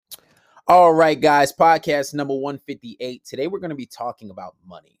All right, guys, podcast number 158. Today we're going to be talking about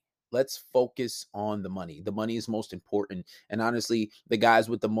money. Let's focus on the money. The money is most important. And honestly, the guys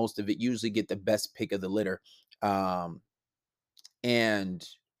with the most of it usually get the best pick of the litter. And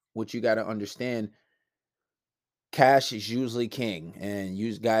what you got to understand, cash is usually king. And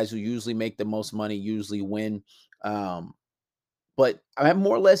use guys who usually make the most money usually win. But I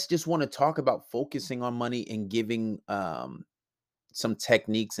more or less just want to talk about focusing on money and giving some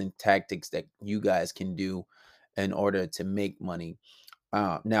techniques and tactics that you guys can do in order to make money.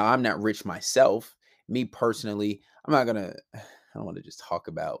 Now, I'm not rich myself. Me personally, I don't want to just talk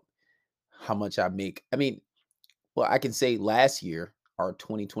about how much I make. Well, I can say last year, or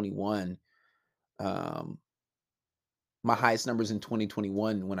 2021, um, my highest numbers in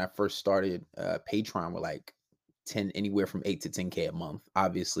 2021 when I first started Patreon were like 10, anywhere from 8 to 10K a month.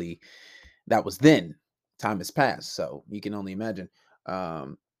 Obviously, that was then. Time has passed, so you can only imagine.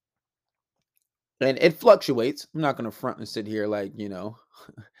 Um, and it fluctuates. I'm not going to front and sit here like,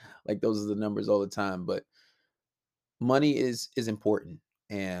 like those are the numbers all the time, but money is important.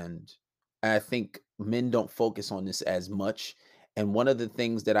 And I think men don't focus on this as much. And one of the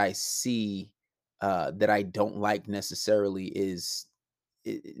things that I see that I don't like necessarily is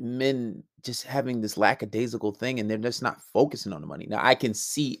men just having this lackadaisical thing and they're just not focusing on the money. Now, I can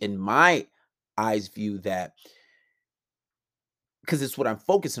see in my eyes view that because it's what I'm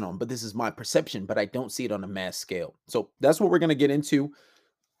focusing on, but this is my perception, but I don't see it on a mass scale. So that's what we're going to get into.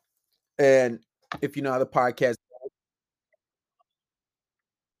 And if you know how the podcast,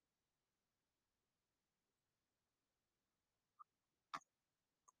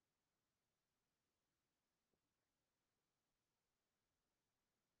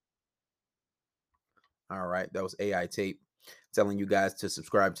 all right, that was AI tape telling you guys to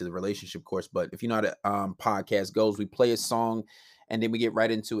subscribe to the relationship course. But if you know how the podcast goes, we play a song and then we get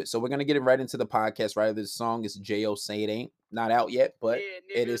right into it. So we're going to get it right into the podcast. Right, this song is J.O. Say It Ain't, not out yet, but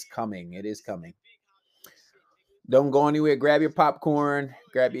it is coming. It is coming. Don't go anywhere. Grab your popcorn,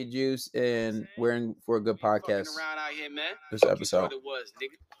 grab your juice, and we're in for a good podcast. This episode. You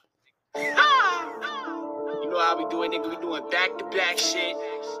know how we do it, nigga. We doing back-to-back shit.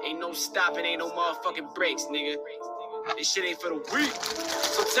 Ain't no stopping, ain't no motherfucking breaks, nigga. This shit ain't for the weak.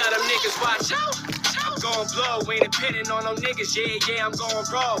 So tell them niggas, watch out. I'm gon' blow, ain't depending on no niggas. Yeah, I'm gon'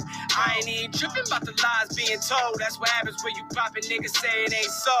 roll. I ain't even tripping about the lies being told. That's what happens when you poppin' niggas say it ain't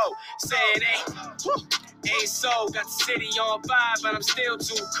so. Say it ain't so. Got the city on fire, but I'm still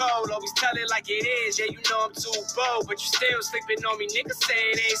too cold. Always tell it like it is, yeah, you know I'm too bold. But you still sleeping on me, niggas say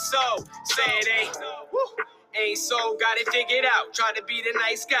it ain't so. Say it ain't. Ain't so, got it figured out. Tried to be the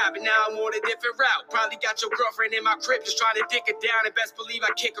nice guy, but now I'm on a different route. Probably got your girlfriend in my crib, just trying to dick her down. And best believe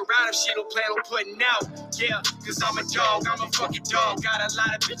I kick her out if she don't plan on putting out. Yeah, cause I'm a dog, I'm a fucking dog. Got a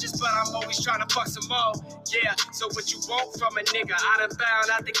lot of bitches, but I'm always trying to fuck some more. Yeah, so what you want from a nigga? I done found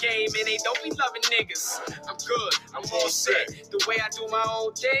out the game, and they don't be loving niggas. I'm good, I'm all set. The way I do my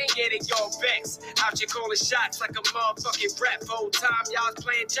own thing, yeah, they y'all vex. Out here calling shots like a motherfucking rap. Whole time y'all was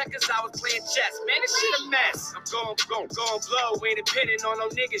playing checkers, I was playing chess. Man, this shit a mess. I'm gon' blow, ain't depending on no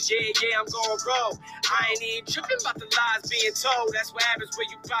niggas. Yeah, I'm gon' roll. I ain't even tripping about the lies being told. That's what happens when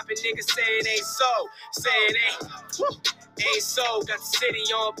you poppin' niggas say it ain't so. Say it ain't so. Got the city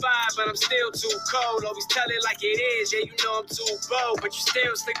on fire, but I'm still too cold. Always tell it like it is. Yeah, you know I'm too bold, but you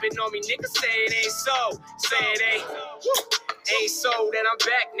still sleeping on me. Niggas say it ain't so. Say it ain't so. That I'm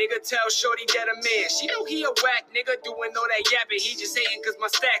back, nigga. Tell Shorty that I'm in. She know he a whack nigga doing all that yapping. He just hating cause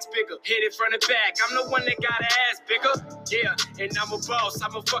my stack's bigger. Hit it from the back. I'm the one that got her ass bigger. Yeah, and I'm a boss.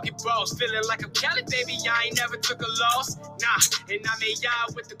 I'm a fucking boss. Feeling like I'm Cali, baby. I ain't never took a loss. Nah, and I made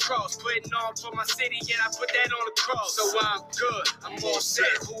y'all with the cross. Putting on for my city, and I put that on the cross. So I'm good. I'm all set.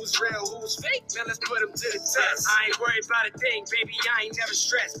 Who's real? Who's fake? Man, let's put them to the test. I ain't worried about a thing, baby. I ain't never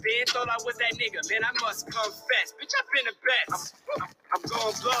stressed. Ben thought I was that nigga. Man, I must confess. Bitch, I've been the best. I'm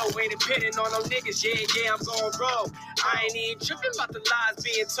gon' blow, ain't depending on no niggas. Yeah, I'm gon' roll. I ain't even tripping about the lies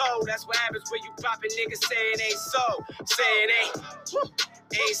being told. That's what happens when you poppin' niggas say it ain't so. Say it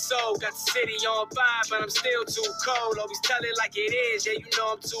ain't so. Got the city on fire, but I'm still too cold. Always tell it like it is. Yeah, you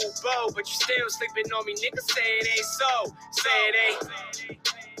know I'm too bold, but you still sleeping on me. Niggas say it ain't so. Say it ain't.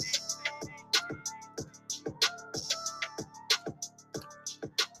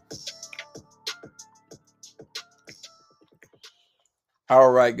 All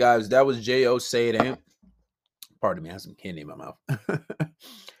right, guys, that was J.O. Say It Ain't. Pardon me, I have some candy in my mouth.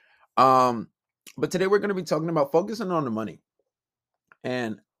 But today we're going to be talking about focusing on the money.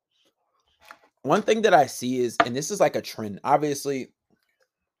 And one thing that I see is, and this is like a trend, obviously,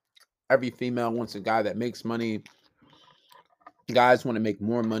 every female wants a guy that makes money. Guys want to make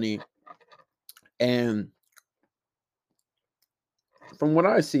more money. And from what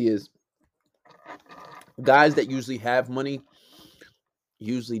I see is guys that usually have money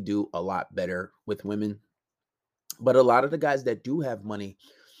usually do a lot better with women. But a lot of the guys that do have money,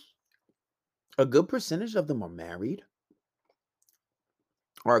 a good percentage of them are married,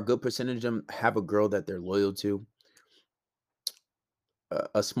 or a good percentage of them have a girl that they're loyal to.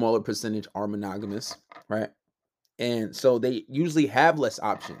 A smaller percentage are monogamous, right? And so they usually have less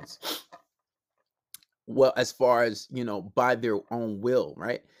options. Well, as far as, by their own will,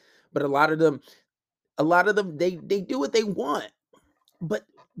 right? But a lot of them they do what they want. But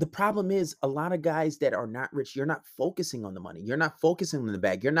the problem is a lot of guys that are not rich, you're not focusing on the money. You're not focusing on the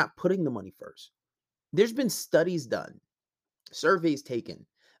bag. You're not putting the money first. There's been studies done, surveys taken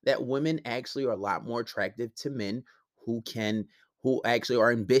that women actually are a lot more attractive to men who actually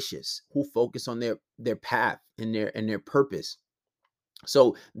are ambitious, who focus on their path and their purpose.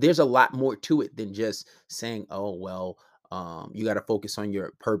 So there's a lot more to it than just saying, "Oh well, you got to focus on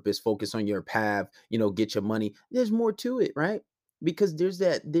your purpose, focus on your path, get your money." There's more to it, right? Because there's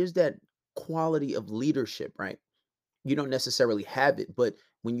that quality of leadership, right? You don't necessarily have it, but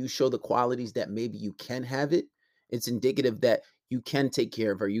when you show the qualities that maybe you can have it, it's indicative that you can take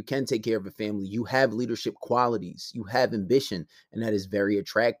care of her, you can take care of a family, you have leadership qualities, you have ambition, and that is very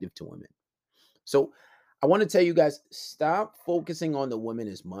attractive to women. So I want to tell you guys, stop focusing on the women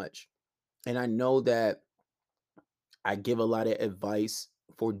as much. And I know that I give a lot of advice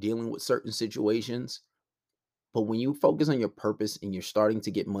for dealing with certain situations, but when you focus on your purpose and you're starting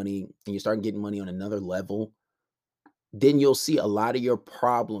to get money and you start getting money on another level, then you'll see a lot of your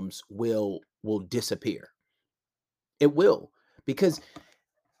problems will disappear. It will, because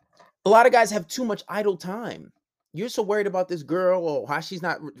a lot of guys have too much idle time. You're so worried about this girl or why she's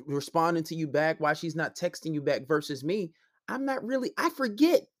not responding to you back, why she's not texting you back versus me. I'm not really, I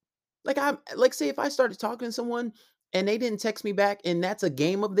forget. Like, I'm like, say if I started talking to someone and they didn't text me back and that's a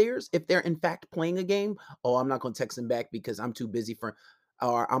game of theirs, if they're in fact playing a game, oh, I'm not going to text them back because I'm too busy for,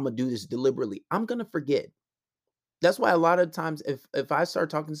 or I'm going to do this deliberately. I'm going to forget. That's why a lot of times if I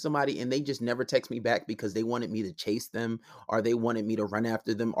start talking to somebody and they just never text me back because they wanted me to chase them or they wanted me to run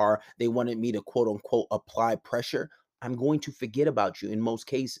after them or they wanted me to quote unquote apply pressure, I'm going to forget about you in most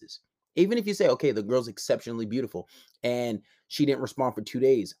cases. Even if you say, okay, the girl's exceptionally beautiful and she didn't respond for 2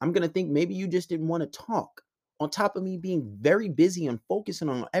 days, I'm going to think maybe you just didn't want to talk. On top of me being very busy and focusing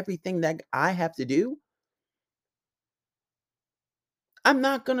on everything that I have to do, I'm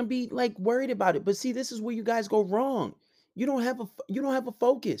not gonna be like worried about it. But see, this is where you guys go wrong. You don't have a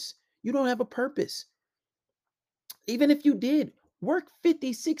focus. You don't have a purpose. Even if you did, work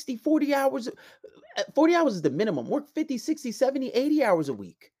 50, 60, 40 hours. 40 hours is the minimum. Work 50, 60, 70, 80 hours a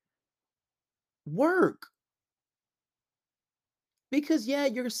week. Work. Because yeah,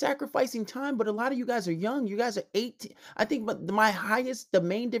 you're sacrificing time, but a lot of you guys are young. You guys are 18. I think but my highest, the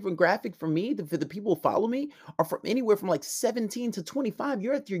main different graphic for me, for the people who follow me, are from anywhere from like 17 to 25.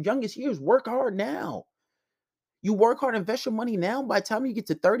 You're at your youngest years. Work hard now. You work hard, invest your money now. By the time you get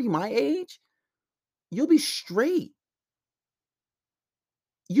to 30, my age, you'll be straight.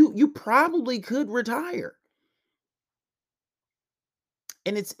 You probably could retire.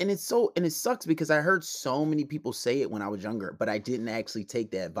 And it sucks because I heard so many people say it when I was younger, but I didn't actually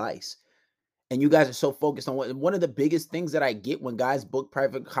take the advice. And you guys are so focused on one of the biggest things that I get when guys book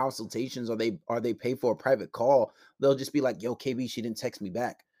private consultations or they pay for a private call, they'll just be like, "Yo, KB, she didn't text me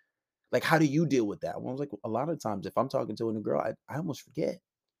back." Like, how do you deal with that? Well, I was like, a lot of times if I'm talking to a girl, I almost forget.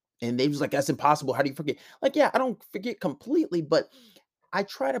 And they was like, "That's impossible. How do you forget?" Like, yeah, I don't forget completely, but I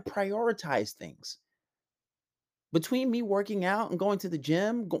try to prioritize things. Between me working out and going to the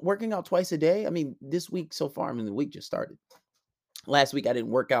gym, working out twice a day. I mean, this week so far, I mean, the week just started. Last week I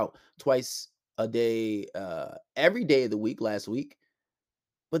didn't work out twice a day, every day of the week last week.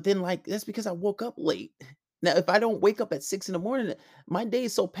 But then, like, that's because I woke up late. Now, if I don't wake up at 6 in the morning, my day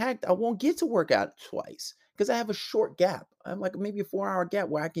is so packed, I won't get to work out twice because I have a short gap. I have like maybe a 4 hour gap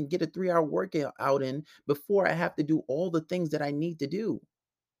where I can get a 3 hour workout out in before I have to do all the things that I need to do,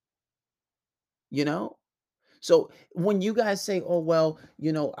 you know? So when you guys say, "Oh well,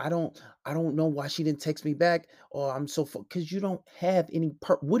 I don't know why she didn't text me back," or "I'm so," because you don't have any.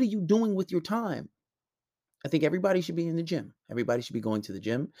 What are you doing with your time? I think everybody should be in the gym. Everybody should be going to the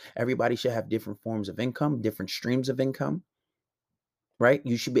gym. Everybody should have different forms of income, different streams of income, right?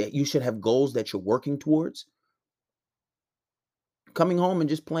 You should have goals that you're working towards. Coming home and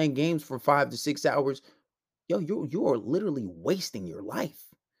just playing games for 5 to 6 hours, yo, you are literally wasting your life.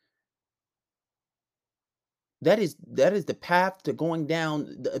 That is the path to going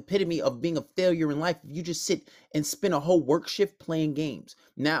down the epitome of being a failure in life. If you just sit and spend a whole work shift playing games.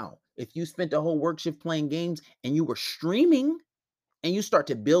 Now, If you spent a whole work shift playing games and you were streaming and you start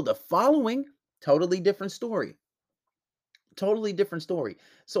to build a following, totally different story. Totally different story.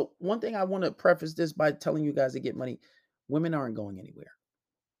 So, one thing I want to preface this by telling you guys to get money, women aren't going anywhere.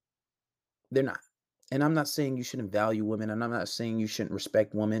 They're not. And I'm not saying you shouldn't value women, and I'm not saying you shouldn't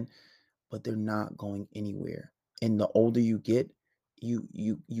respect women, but they're not going anywhere. And the older you get, you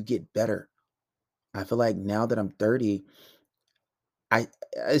get better. I feel like now that I'm 30, I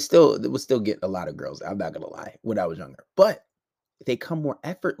I still would still get a lot of girls. I'm not gonna lie when I was younger, but they come more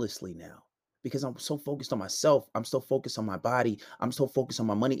effortlessly now because I'm so focused on myself. I'm so focused on my body. I'm so focused on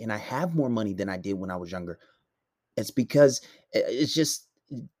my money, and I have more money than I did when I was younger. It's because it's just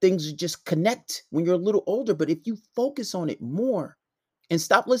things just connect when you're a little older. But if you focus on it more and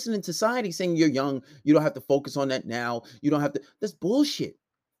stop listening to society saying you're young, you don't have to focus on that now. You don't have to. That's bullshit.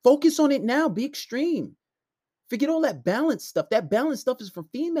 Focus on it now. Be extreme. Forget all that balance stuff. That balance stuff is for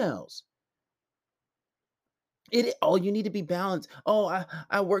females. Oh, you need to be balanced. Oh,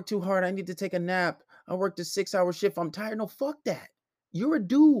 I work too hard. I need to take a nap. I worked a 6 hour shift. I'm tired. No, fuck that. You're a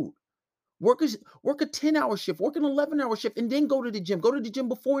dude. Work a 10 hour shift, work an 11 hour shift, and then go to the gym. Go to the gym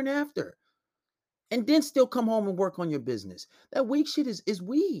before and after. And then still come home and work on your business. That weak shit is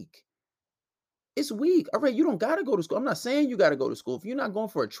weak. It's weak. All right, you don't gotta go to school. I'm not saying you gotta go to school. If you're not going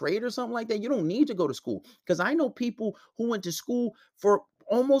for a trade or something like that, you don't need to go to school. Because I know people who went to school for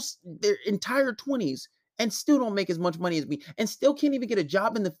almost their entire 20s and still don't make as much money as me and still can't even get a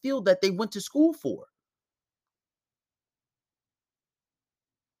job in the field that they went to school for.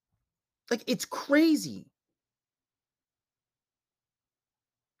 Like, it's crazy.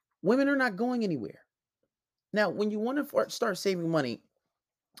 Women are not going anywhere. Now, when you want to start saving money,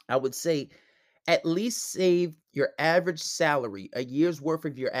 I would say at least save your average salary, a year's worth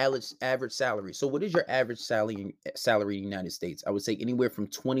of your average salary. So, what is your average salary in the United States? I would say anywhere from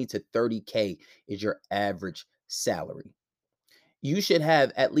 20 to 30K is your average salary. You should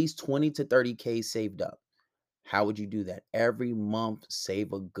have at least 20 to 30K saved up. How would you do that? Every month,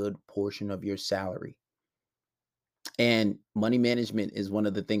 save a good portion of your salary. And money management is one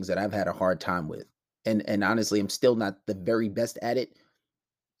of the things that I've had a hard time with. And honestly, I'm still not the very best at it,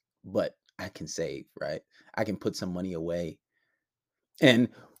 but I can save, right? I can put some money away. And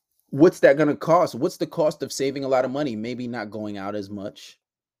what's that going to cost? What's the cost of saving a lot of money? Maybe not going out as much.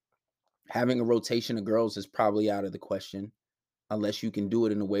 Having a rotation of girls is probably out of the question unless you can do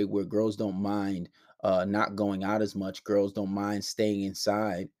it in a way where girls don't mind not going out as much. Girls don't mind staying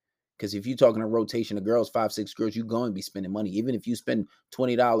inside. Because if you're talking a rotation of girls, 5, 6 girls, you're going to be spending money. Even if you spend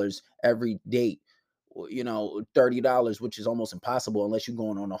 $20 every date, $30, which is almost impossible unless you're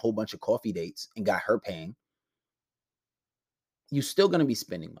going on a whole bunch of coffee dates and got her paying, you're still going to be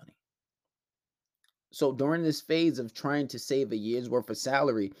spending money. So during this phase of trying to save a year's worth of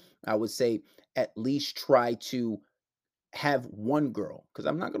salary, I would say at least try to have one girl. Because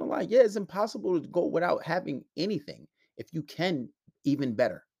I'm not going to lie, yeah, it's impossible to go without having anything. If you can, even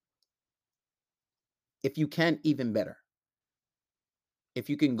better. If you can, even better. If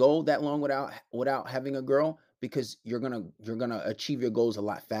you can go that long without having a girl, because you're gonna achieve your goals a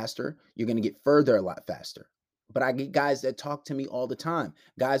lot faster. You're gonna get further a lot faster. But I get guys that talk to me all the time.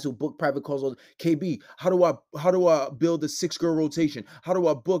 Guys who book private calls. KB, how do I build a 6 girl rotation? How do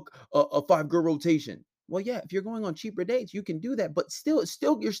I book a 5 girl rotation? Well, yeah, if you're going on cheaper dates, you can do that. But still,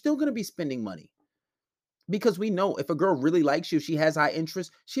 you're still gonna be spending money because we know if a girl really likes you, she has high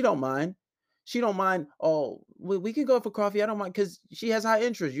interest. She don't mind. She don't mind. Oh, we can go for coffee. I don't mind because she has high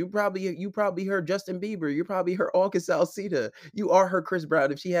interest. You probably heard Justin Bieber. You probably heard August Alsina. You are her Chris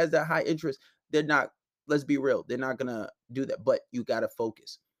Brown. If she has that high interest, they're not. Let's be real. They're not gonna do that. But you gotta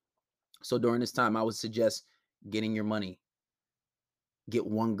focus. So during this time, I would suggest getting your money. Get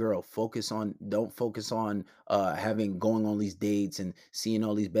one girl. Don't focus on having going on these dates and seeing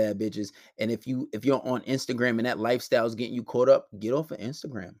all these bad bitches. And if you're on Instagram and that lifestyle is getting you caught up, get off of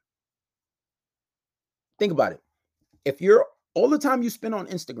Instagram. Think about it. If you're all the time you spend on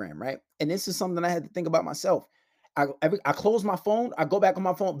Instagram, right? And this is something I had to think about myself. I close my phone, I go back on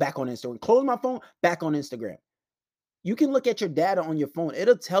my phone, back on Instagram. Close my phone, back on Instagram. You can look at your data on your phone.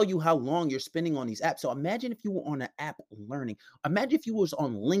 It'll tell you how long you're spending on these apps. So imagine if you were on an app learning. Imagine if you was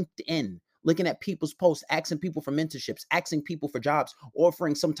on LinkedIn looking at people's posts, asking people for mentorships, asking people for jobs,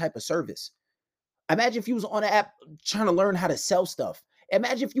 offering some type of service. Imagine if you was on an app trying to learn how to sell stuff.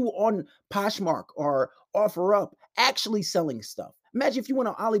 Imagine if you were on Poshmark or OfferUp actually selling stuff. Imagine if you went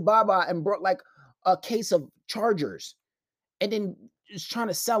on Alibaba and brought like a case of chargers and then just trying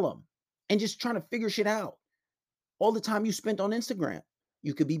to sell them and just trying to figure shit out. All the time you spent on Instagram,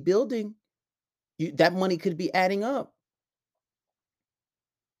 you could be building. That money could be adding up.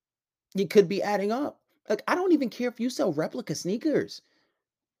 It could be adding up. Like, I don't even care if you sell replica sneakers.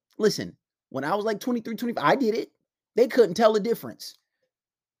 Listen, when I was like 23, 25, I did it. They couldn't tell the difference.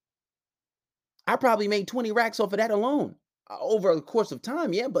 I probably made 20 racks off of that alone over the course of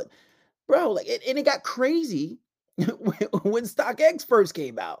time. Yeah, but bro, like, and it got crazy when StockX first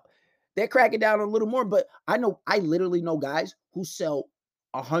came out. They're cracking down a little more, but I literally know guys who sell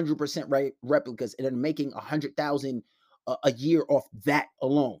 100% replicas and are making 100,000 a year off that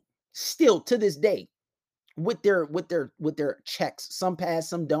alone. Still to this day, with their checks. Some pass,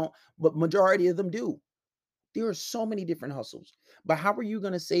 some don't, but majority of them do. There are so many different hustles. But how are you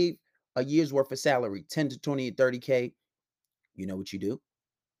going to save a year's worth of salary, 10 to 20, 30K? You know what you do?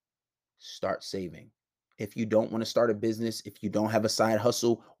 Start saving. If you don't want to start a business, if you don't have a side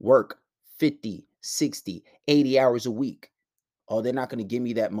hustle, work 50, 60, 80 hours a week. Oh, they're not going to give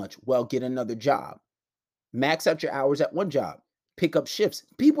me that much. Well, get another job. Max out your hours at one job. Pick up shifts.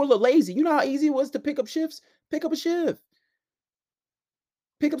 People are lazy. You know how easy it was to pick up shifts? Pick up a shift.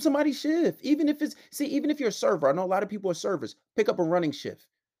 Pick up somebody's shift. Even if you're a server, I know a lot of people are servers. Pick up a running shift.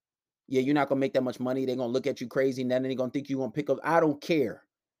 Yeah, you're not gonna make that much money. They're gonna look at you crazy, and then they're gonna think you're gonna pick up. I don't care.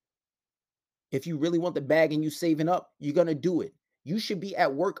 If you really want the bag and you saving up, you're gonna do it. You should be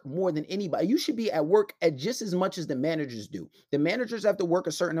at work more than anybody. You should be at work at just as much as the managers do. The managers have to work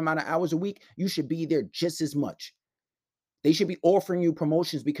a certain amount of hours a week. You should be there just as much. They should be offering you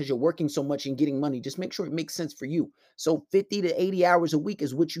promotions because you're working so much and getting money. Just make sure it makes sense for you. So 50 to 80 hours a week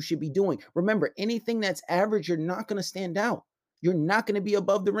is what you should be doing. Remember, anything that's average, you're not going to stand out. You're not going to be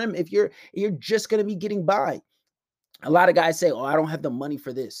above the rim if you're just going to be getting by. A lot of guys say, "Oh, I don't have the money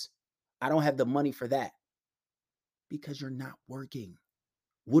for this. I don't have the money for that." Because you're not working.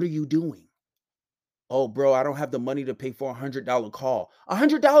 What are you doing? "Oh, bro, I don't have the money to pay for $100 call."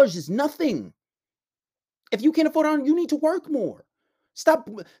 $100 is nothing. If you can't afford it, you need to work more. Stop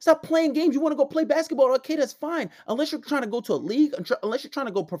playing games. You want to go play basketball? Okay, that's fine. Unless you're trying to go to a league, unless you're trying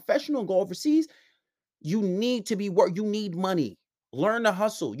to go professional and go overseas, you need to be work. You need money. Learn to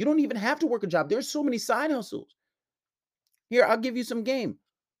hustle. You don't even have to work a job. There's so many side hustles. Here, I'll give you some game.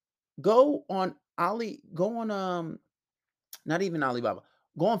 Go on Go on not even Alibaba.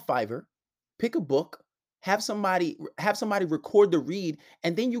 Go on Fiverr, pick a book, have somebody record the read,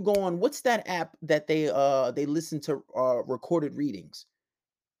 and then you go on what's that app that they listen to recorded readings.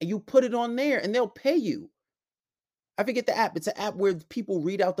 And you put it on there and they'll pay you. I forget the app. It's an app where people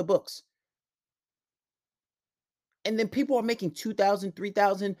read out the books. And then people are making 2,000,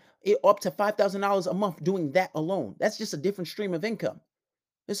 3,000, up to $5,000 a month doing that alone. That's just a different stream of income.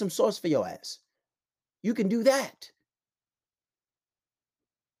 There's some source for your ass. You can do that.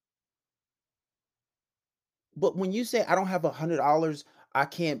 But when you say I don't have $100, I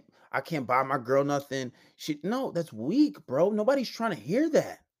can't I can't buy my girl nothing. No, that's weak, bro. Nobody's trying to hear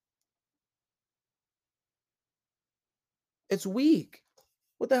that. It's weak.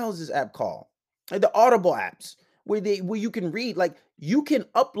 What the hell is this app called? Like the Audible apps where you can read, like you can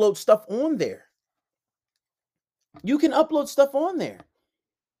upload stuff on there. You can upload stuff on there,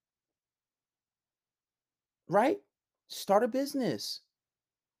 right? Start a business.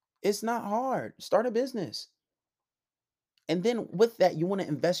 It's not hard. Start a business. And then with that, you want to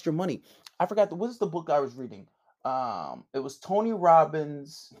invest your money. I forgot what's the book I was reading? It was Tony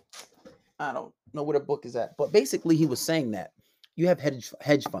Robbins. I don't know what a book is at, but basically he was saying that you have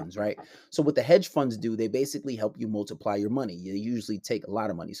hedge funds, right? So what the hedge funds do, they basically help you multiply your money. You usually take a lot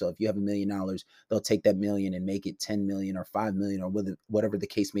of money. So if you have $1 million, they'll take that million and make it 10 million or 5 million or whatever the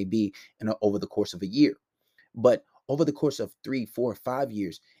case may be over the course of a year. But over the course of 3, 4, 5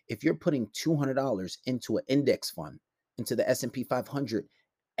 years, if you're putting $200 into an index fund, into the S&P 500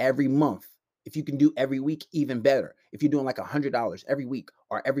 every month, if you can do every week, even better. If you're doing like $100 every week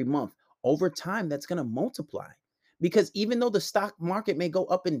or every month, over time, that's going to multiply. Because even though the stock market may go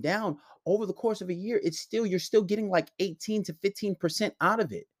up and down over the course of a year, you're still getting like 18 to 15% out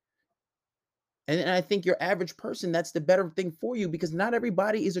of it. And I think your average person, that's the better thing for you because not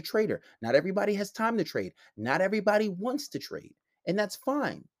everybody is a trader. Not everybody has time to trade. Not everybody wants to trade. And that's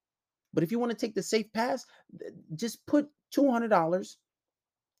fine. But if you want to take the safe path, just put $200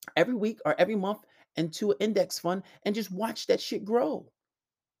 every week or every month into an index fund and just watch that shit grow.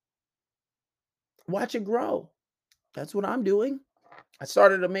 Watch it grow. That's what I'm doing. I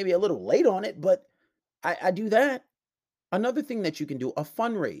started maybe a little late on it, but I do that. Another thing that you can do, a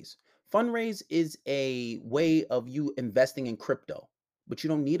fundraise. Fundraise is a way of you investing in crypto, but you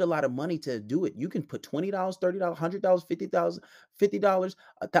don't need a lot of money to do it. You can put $20, $30, $100, $50,000, $50,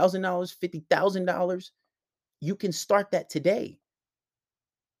 $1,000, $50,000. You can start that today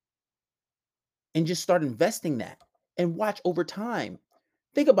and just start investing that and watch over time.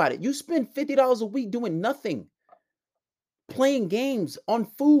 Think about it. You spend $50 a week doing nothing, playing games on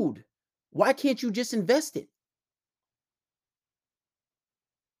food. Why can't you just invest it?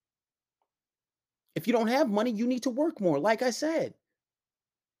 If you don't have money, you need to work more, like I said.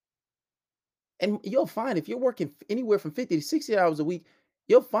 And you'll find if you're working anywhere from 50 to 60 hours a week,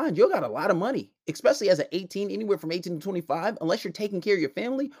 you'll find you got a lot of money, especially as an 18, anywhere from 18 to 25. Unless you're taking care of your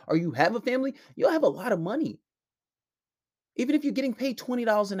family or you have a family, you'll have a lot of money. Even if you're getting paid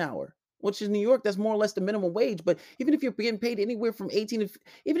 $20 an hour, which is New York, that's more or less the minimum wage. But even if you're getting paid anywhere from 18 to,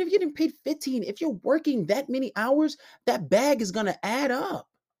 even if you're getting paid 15, if you're working that many hours, that bag is going to add up.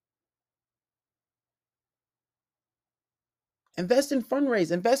 Invest in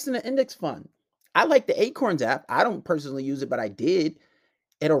fundraise, invest in an index fund. I like the Acorns app. I don't personally use it, but I did.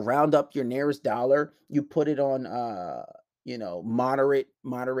 It'll round up your nearest dollar. You put it on moderate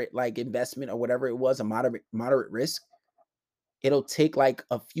like investment or whatever it was, a moderate risk. It'll take like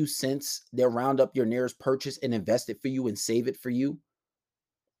a few cents. They'll round up your nearest purchase and invest it for you and save it for you.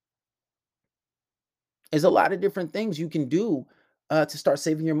 There's a lot of different things you can do to start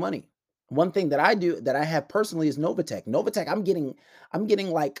saving your money. One thing that I do that I have personally is Novatech. Novatech, I'm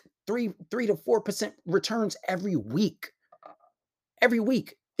getting like three to 4% returns every week. Every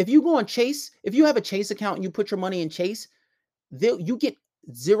week. If you go on Chase, if you have a Chase account and you put your money in Chase, you get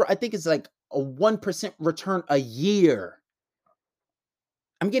zero. I think it's like a 1% return a year.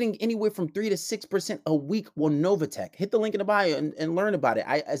 I'm getting anywhere from 3 to 6% a week on Novatech. Hit the link in the bio and learn about it.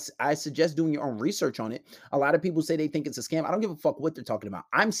 I suggest doing your own research on it. A lot of people say they think it's a scam. I don't give a fuck what they're talking about.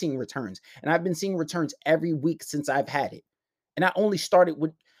 I'm seeing returns, and I've been seeing returns every week since I've had it. And I only started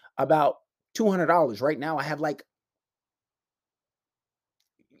with about $200. Right now, I have like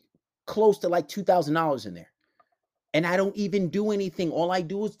close to like $2,000 in there. And I don't even do anything. All I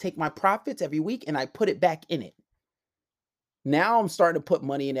do is take my profits every week and I put it back in it. Now I'm starting to put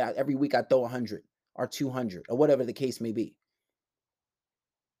money in it. Every week I throw 100 or 200 or whatever the case may be.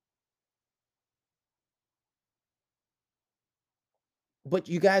 But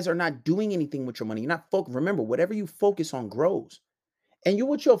you guys are not doing anything with your money. You're not focused. Remember, whatever you focus on grows. And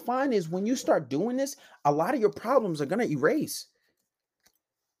what you'll find is when you start doing this, a lot of your problems are going to erase.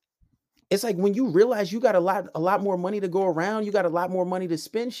 It's like when you realize you got a lot more money to go around, you got a lot more money to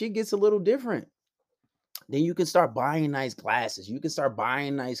spend, shit gets a little different. Then you can start buying nice glasses. You can start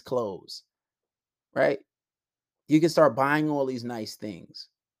buying nice clothes, right? You can start buying all these nice things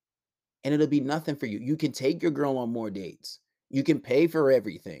and it'll be nothing for you. You can take your girl on more dates. You can pay for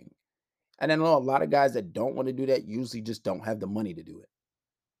everything. And I know a lot of guys that don't want to do that usually just don't have the money to do it.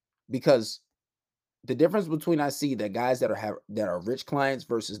 Because the difference between I see the guys that are rich clients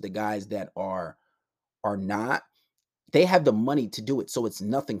versus the guys that are not, they have the money to do it. So it's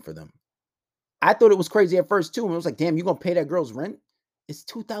nothing for them. I thought it was crazy at first too. And I was like, damn, you're gonna pay that girl's rent? It's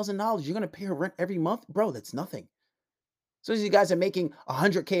 $2,000. You're gonna pay her rent every month? Bro, that's nothing. So these guys are making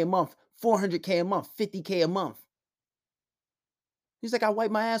 100K a month, 400K a month, 50K a month. He's like, I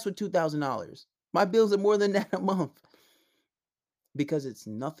wipe my ass with $2,000. My bills are more than that a month because it's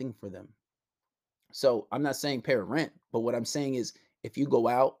nothing for them. So I'm not saying pay rent, but what I'm saying is if you go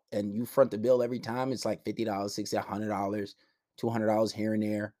out and you front the bill every time, it's like $50, $60, $100, $200 here and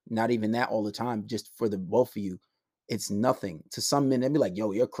there. Not even that all the time, just for the both of you. It's nothing. To some men, they'd be like,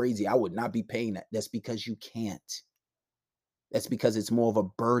 yo, you're crazy. I would not be paying that. That's because you can't. That's because it's more of a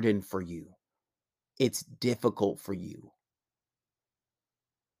burden for you. It's difficult for you.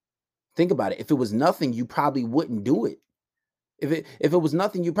 Think about it. If it was nothing, you probably wouldn't do it. If it was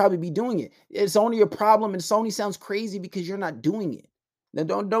nothing, you'd probably be doing it. It's only a problem, and it only sounds crazy because you're not doing it. Now,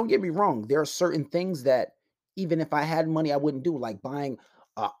 don't get me wrong. There are certain things that even if I had money, I wouldn't do, like buying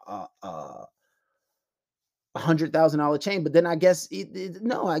a $100,000 chain. But then I guess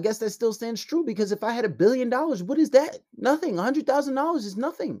no, I guess that still stands true because if I had $1 billion, what is that? Nothing. $100,000 is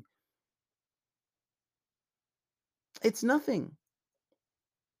nothing. It's nothing.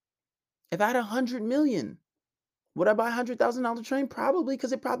 If I had 100 million, would I buy $100,000 train? Probably,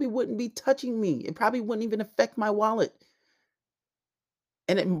 because it probably wouldn't be touching me. It probably wouldn't even affect my wallet.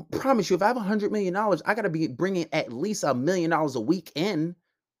 And I promise you, if I have $100 million, I got to be bringing at least $1 million a week in.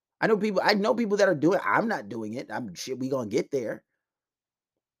 I know people that are doing it. I'm not doing it. I'm shit. We gonna get there.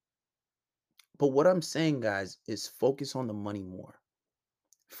 But what I'm saying, guys, is focus on the money more.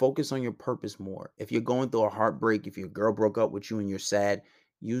 Focus on your purpose more. If you're going through a heartbreak, if your girl broke up with you and you're sad,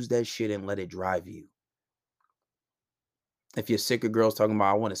 use that shit and let it drive you. If you're sick of girls talking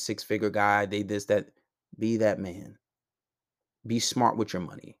about, I want a 6-figure guy, they this, that, be that man. Be smart with your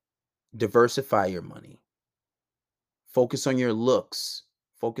money. Diversify your money. Focus on your looks.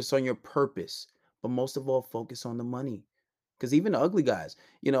 Focus on your purpose. But most of all, focus on the money. Because even the ugly guys,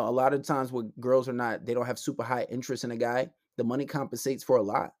 you know, a lot of times when girls are not, they don't have super high interest in a guy, the money compensates for a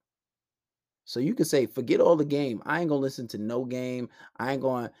lot. So you could say, forget all the game. I ain't gonna listen to no game. I ain't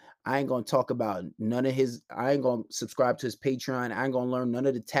gonna talk about none of his, I ain't gonna subscribe to his Patreon. I ain't gonna learn none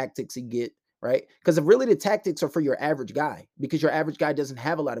of the tactics he get, right? Because really the tactics are for your average guy, because your average guy doesn't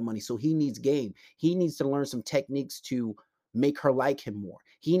have a lot of money. So he needs game. He needs to learn some techniques to make her like him more.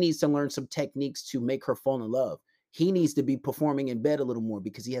 He needs to learn some techniques to make her fall in love. He needs to be performing in bed a little more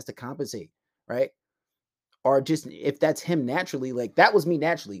because he has to compensate, right? Or just if that's him naturally, like that was me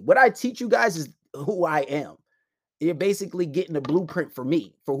naturally. What I teach you guys is who I am. You're basically getting a blueprint for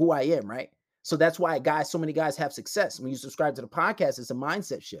me, for who I am, right? So that's why so many guys have success. When you subscribe to the podcast, it's a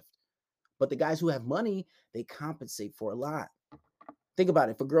mindset shift. But the guys who have money, they compensate for a lot. Think about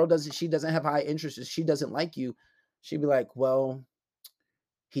it. If a girl she doesn't have high interest, she doesn't like you, she'd be like, well,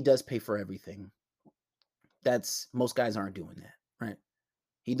 he does pay for everything. Most guys aren't doing that, right?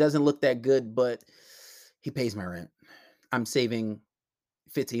 He doesn't look that good, but he pays my rent. I'm saving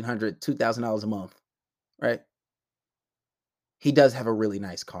 $1,500, $2,000 a month, right? He does have a really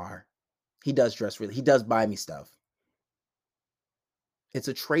nice car. He does dress really. He does buy me stuff. It's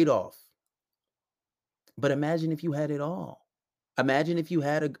a trade-off. But imagine if you had it all. Imagine if you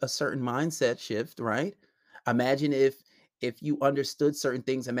had a certain mindset shift, right? Imagine if you understood certain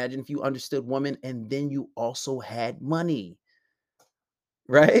things. Imagine if you understood women and then you also had money,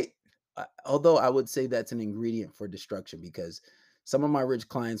 right? Although I would say that's an ingredient for destruction, because some of my rich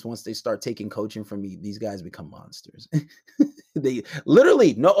clients, once they start taking coaching from me, these guys become monsters. They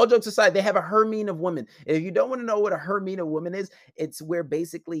literally, no, all jokes aside, they have a hermine of women. If you don't want to know what a hermine of women is, it's where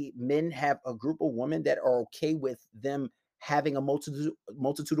basically men have a group of women that are okay with them having a multitude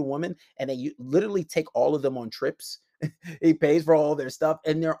of women, and they literally take all of them on trips. He pays for all their stuff,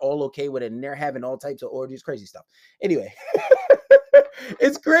 and they're all okay with it, and they're having all types of orgies, crazy stuff. Anyway,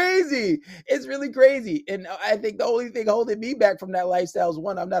 it's crazy. It's really crazy. And I think the only thing holding me back from that lifestyle is,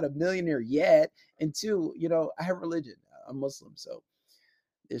 one, I'm not a millionaire yet, and two, you know, I have religion. I'm Muslim, so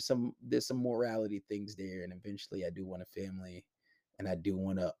there's some morality things there, and eventually I do want a family, and I do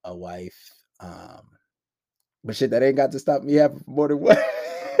want a wife. But shit, that ain't got to stop me having more than one.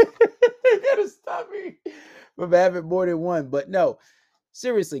 It gotta stop me from having more than one. But no,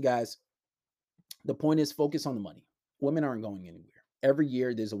 seriously, guys, the point is focus on the money. Women aren't going anywhere. Every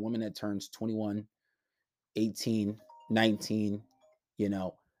year there's a woman that turns 21, 18, 19, you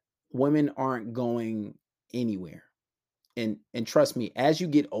know. Women aren't going anywhere. And trust me, as you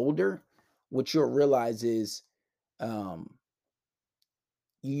get older, what you'll realize is you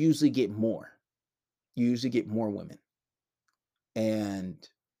usually get more. You usually get more women. And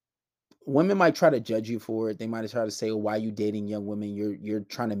women might try to judge you for it. They might try to say, "Oh, why are you dating young women? You're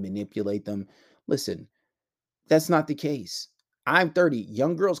trying to manipulate them." Listen, that's not the case. I'm 30.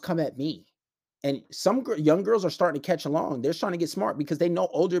 Young girls come at me. And some young girls are starting to catch along. They're starting to get smart because they know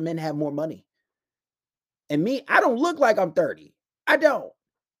older men have more money. And me, I don't look like I'm 30. I don't.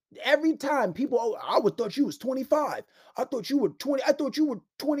 Every time people, oh, I would thought you was 25. I thought you were 20. I thought you were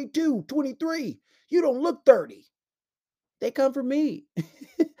 22, 23. You don't look 30. They come for me.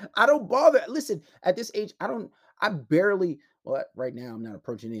 I don't bother. Listen, at this age, I barely, well, right now I'm not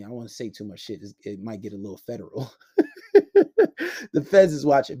approaching it. I don't want to say too much shit. It might get a little federal. The feds is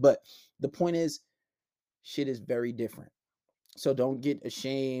watching. But the point is, shit is very different. So don't get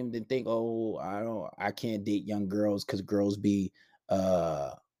ashamed and think, oh, I can't date young girls because girls be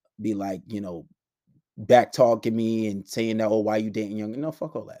like, you know, back talking me and saying that, oh, why you dating young? No,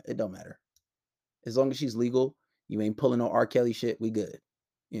 fuck all that. It don't matter. As long as she's legal, you ain't pulling no R. Kelly shit, we good.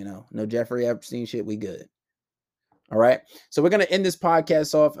 You know, no Jeffrey Epstein shit, we good. All right. So we're gonna end this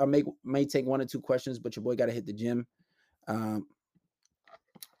podcast off. I may take 1 or 2 questions, but your boy gotta hit the gym.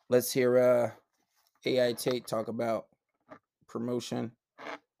 Let's hear AI Tate talk about promotion.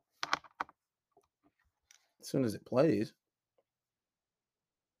 As soon as it plays.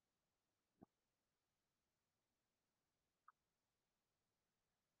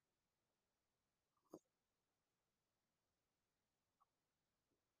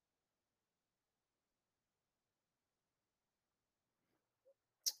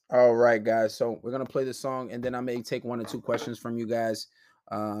 All right, guys. So we're gonna play the song, and then I may take 1 or 2 questions from you guys.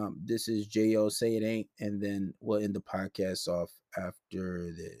 This is J.O. Say It Ain't, and then we'll end the podcast off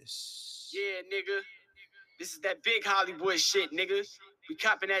after this. Yeah, nigga. This is that big Hollywood shit, nigga. We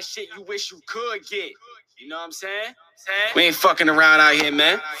copping that shit you wish you could get. You know what I'm saying? We ain't fucking around out here,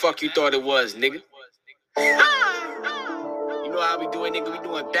 man. Fuck you thought it was, nigga. You know how we doing, nigga? We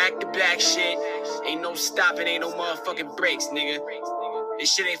doing back-to-back shit. Ain't no stopping, ain't no motherfucking breaks, nigga.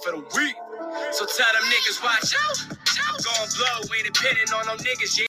 This shit ain't for the weak. So tell them niggas, watch out. gon' blow, ain't depending on no niggas, yeah.